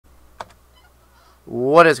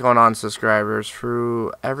What is going on, subscribers?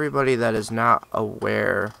 For everybody that is not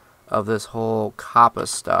aware of this whole COPPA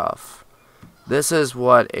stuff, this is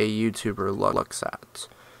what a YouTuber looks at.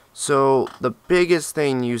 So the biggest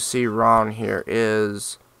thing you see wrong here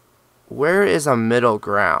is, where is a middle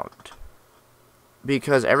ground?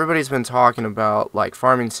 Because everybody's been talking about, like,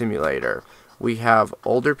 Farming Simulator. We have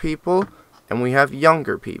older people and we have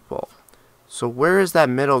younger people. So where is that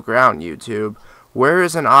middle ground, YouTube? Where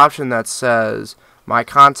is an option that says my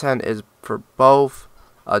content is for both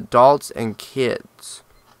adults and kids?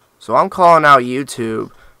 So I'm calling out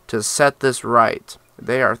YouTube to set this right.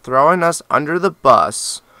 They are throwing us under the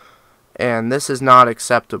bus, and this is not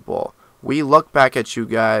acceptable. We look back at you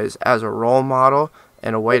guys as a role model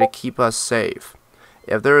and a way to keep us safe.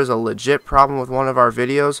 If there is a legit problem with one of our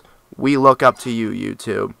videos, we look up to you,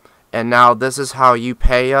 YouTube. And now this is how you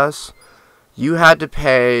pay us. You had to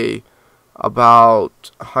pay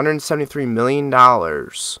about $173 million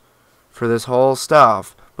for this whole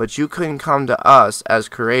stuff, but you couldn't come to us as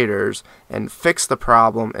creators and fix the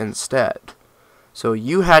problem instead. So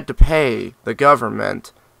you had to pay the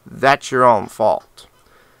government. That's your own fault.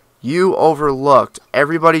 You overlooked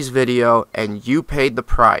everybody's video and you paid the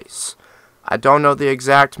price. I don't know the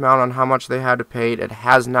exact amount on how much they had to pay. It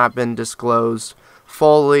has not been disclosed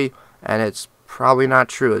fully, and it's probably not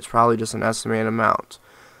true. It's probably just an estimated amount.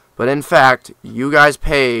 But in fact, you guys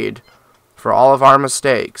paid for all of our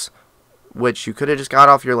mistakes, which you could have just got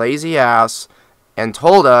off your lazy ass and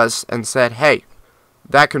told us and said, hey,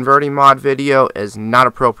 that converting mod video is not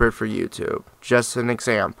appropriate for YouTube. Just an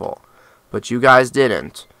example. But you guys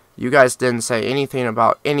didn't. You guys didn't say anything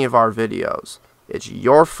about any of our videos. It's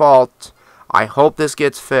your fault. I hope this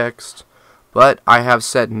gets fixed. But I have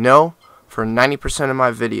said no for 90% of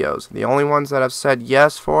my videos. The only ones that I've said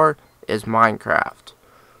yes for is Minecraft.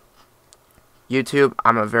 YouTube,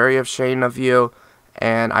 I'm very ashamed of you,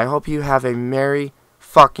 and I hope you have a Merry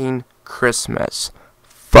fucking Christmas.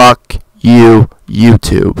 Fuck you,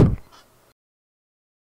 YouTube.